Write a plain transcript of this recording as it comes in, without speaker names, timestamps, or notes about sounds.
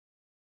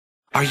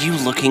Are you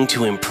looking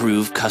to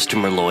improve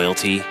customer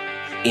loyalty,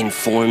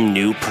 inform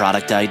new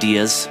product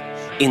ideas,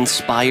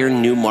 inspire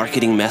new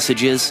marketing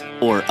messages,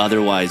 or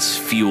otherwise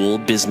fuel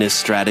business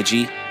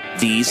strategy?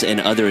 These and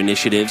other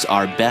initiatives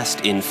are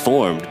best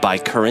informed by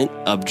current,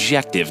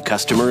 objective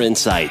customer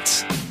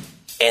insights.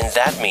 And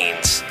that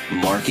means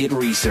market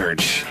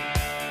research.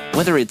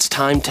 Whether it's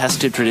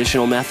time-tested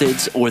traditional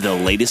methods or the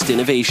latest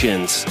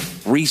innovations,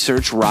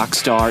 Research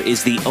Rockstar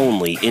is the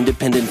only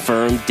independent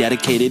firm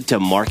dedicated to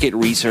market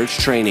research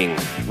training.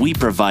 We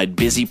provide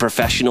busy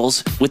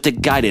professionals with the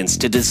guidance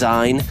to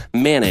design,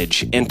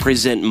 manage, and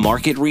present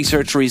market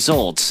research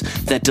results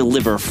that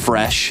deliver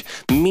fresh,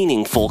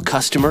 meaningful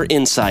customer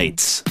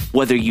insights.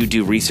 Whether you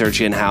do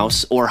research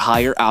in-house or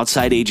hire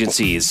outside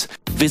agencies,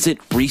 visit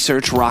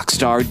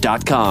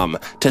researchrockstar.com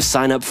to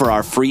sign up for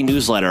our free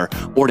newsletter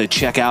or to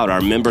check out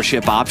our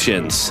membership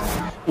options,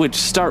 which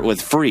start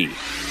with free.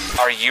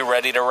 Are you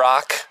ready to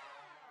rock?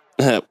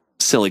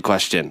 Silly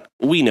question.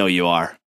 We know you are.